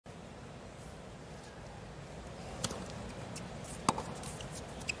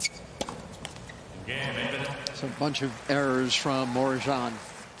So a bunch of errors from Marozsan.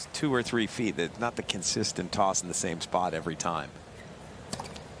 It's 2 or 3 feet. It's not the consistent toss in the same spot every time.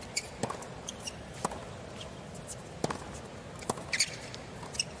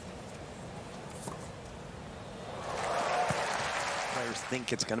 Players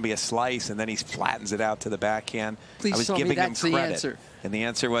think it's going to be a slice, and then he flattens it out to the backhand. Please I was tell me giving him that's the credit, answer. and the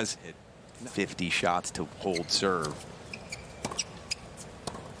answer was 50 shots to hold serve.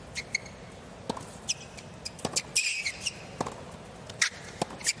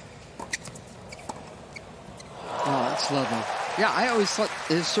 Oh, that's lovely. Yeah, I always thought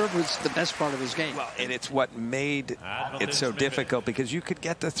his serve was the best part of his game. Well, and it's what made it so difficult, because you could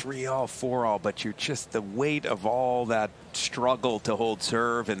get the 3-all, 4-all, but you're just the weight of all that struggle to hold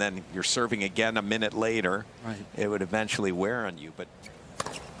serve, and then you're serving again a minute later. Right. It would eventually wear on you. But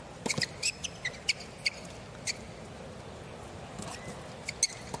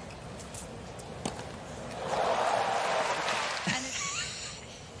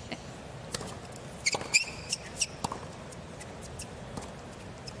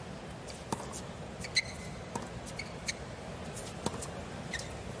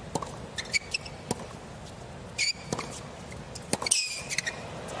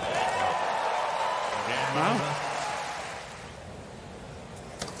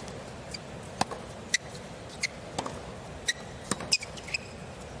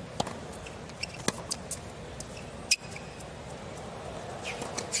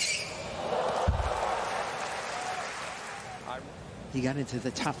He got into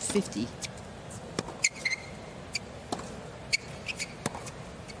the top 50.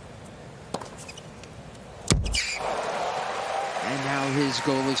 And now his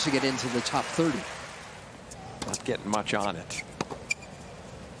goal is to get into the top 30. not getting much on it.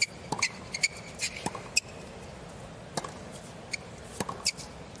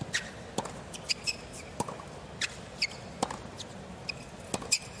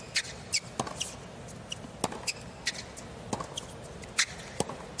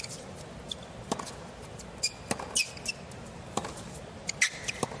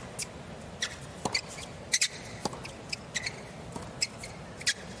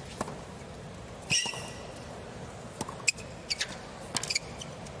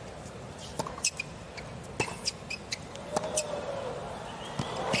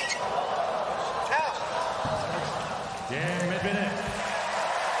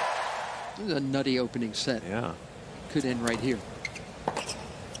 This is a nutty opening set. Yeah. Could end right here.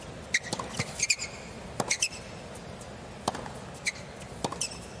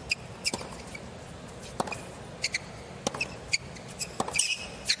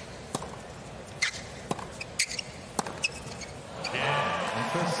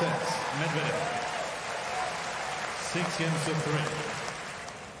 First set, Medvedev. 6 games to 3.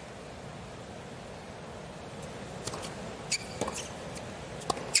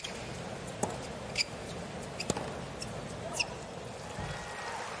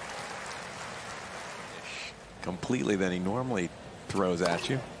 Completely than he normally throws at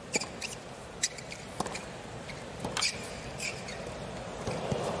you.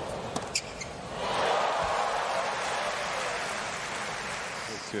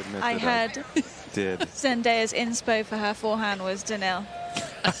 I heard Zendaya's inspo for her forehand was Daniil.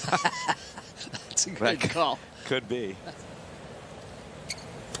 That's a good call. Could be.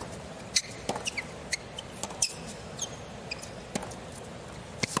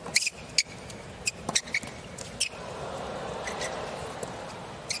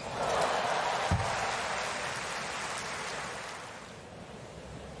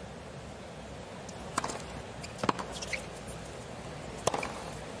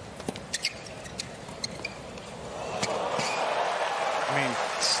 I mean,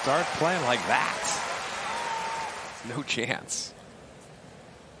 start playing like that. No chance.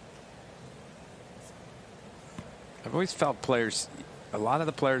 I've always felt players, a lot of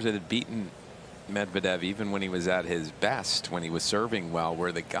the players that had beaten Medvedev, even when he was at his best, when he was serving well,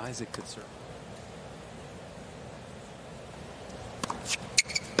 were the guys that could serve.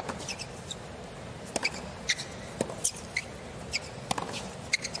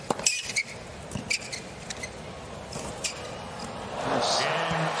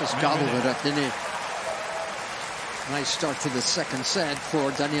 Just gobbled it up, didn't he? Nice start to the second set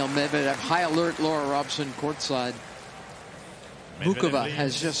for Daniil Medvedev. High alert, Laura Robson courtside. Bukova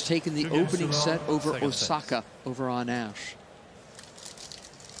has just taken the opening set over Osaka over on Ash.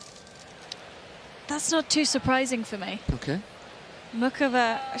 That's not too surprising for me. Okay.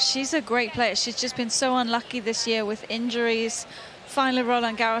 Mukova, she's a great player. She's just been so unlucky this year with injuries. Finally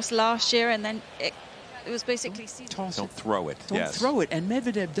Roland Garros last year, and then it was basically... Toss Don't throw it. Don't throw it. And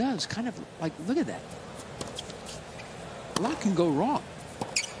Medvedev does. Kind of like, look at that. A lot can go wrong.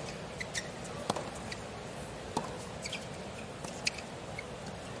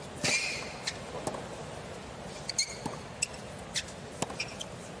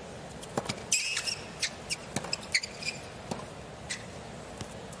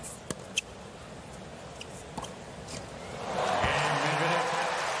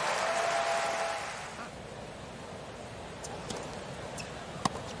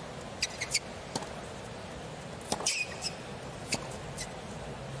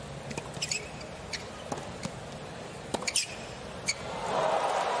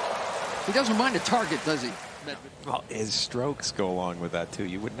 He doesn't mind a target, does he? Well, his strokes go along with that, too.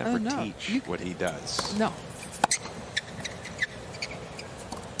 You would never teach what he does. No.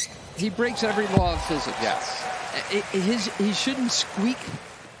 He breaks every law of physics. Yes. He shouldn't squeak.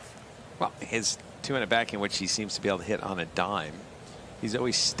 Well, his two-handed backhand, which he seems to be able to hit on a dime, he's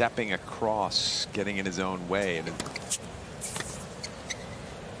always stepping across, getting in his own way. And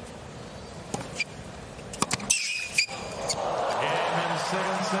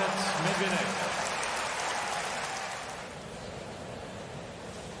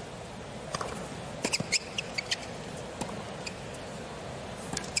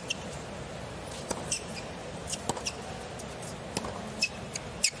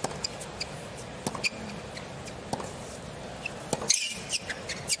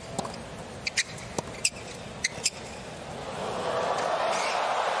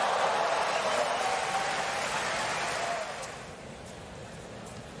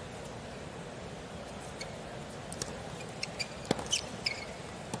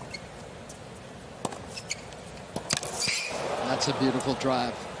That's a beautiful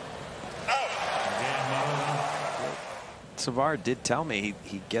drive. Savard did tell me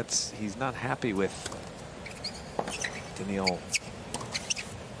he's not happy with Daniil.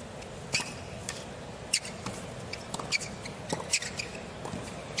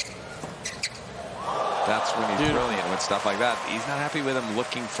 That's when he's brilliant with stuff like that. He's not happy with him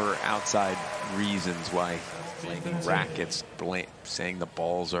looking for outside reasons why blaming rackets, saying the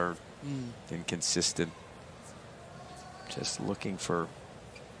balls are inconsistent. Just looking for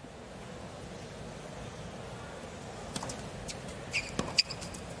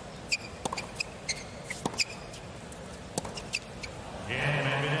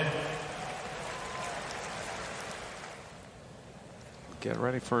get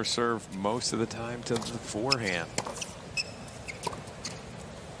ready for a serve most of the time to the forehand.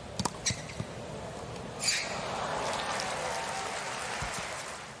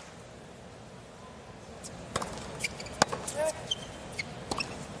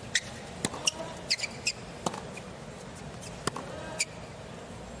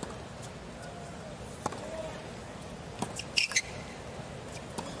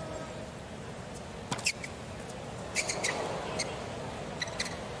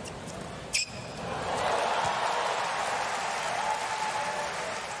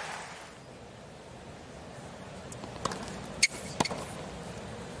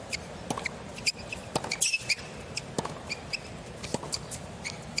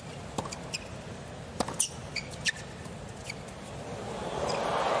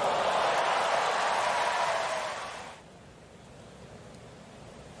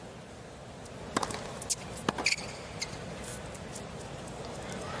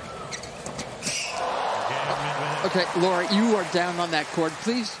 Okay, Laura, you are down on that court,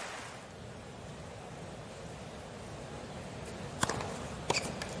 please.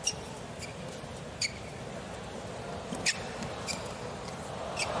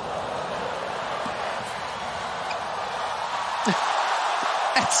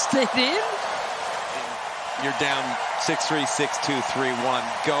 That stayed in? You're down 6-3, 6-2,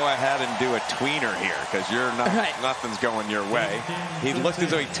 3-1. Go ahead and do a tweener here because you're not. Nothing's going your way. He looked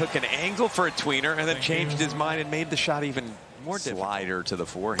as though he took an angle for a tweener and then changed his mind and made the shot even more slider to the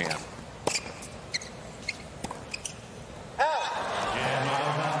forehand.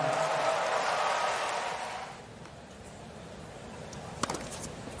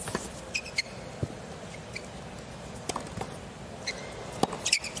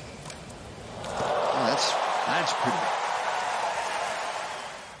 That's pretty.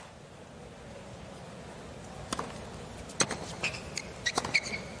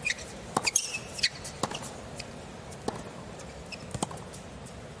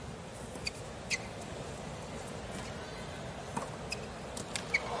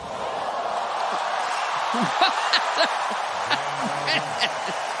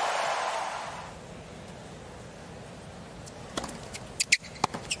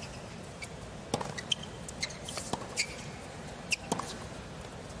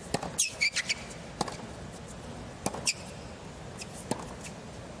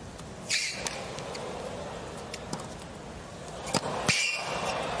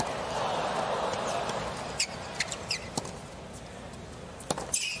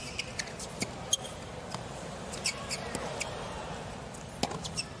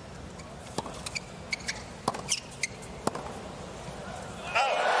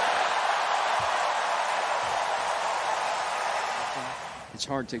 it's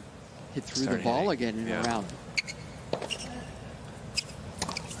hard to hit through the ball again in a round.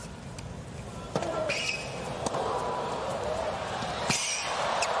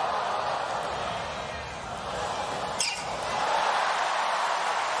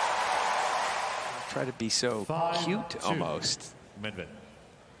 Try to be so cute almost. Medvedev.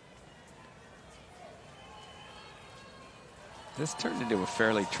 This turned into a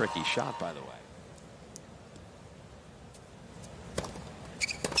fairly tricky shot, by the way.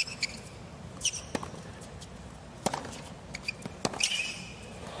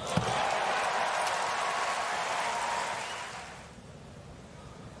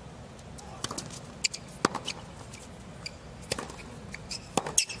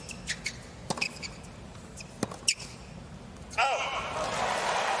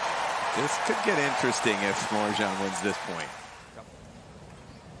 This could get interesting if Marozsan wins this point.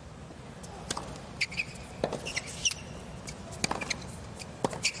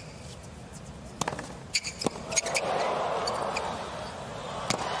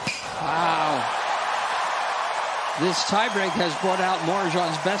 Wow. This tiebreak has brought out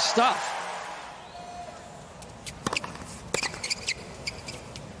Marozsan's best stuff.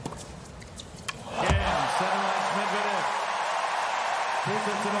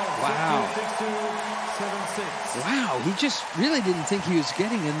 Wow. Wow, he just really didn't think he was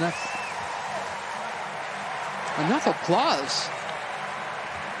getting enough applause.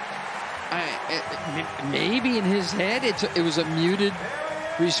 Maybe in his head it was a muted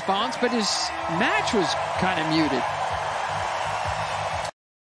response, but his match was kind of muted.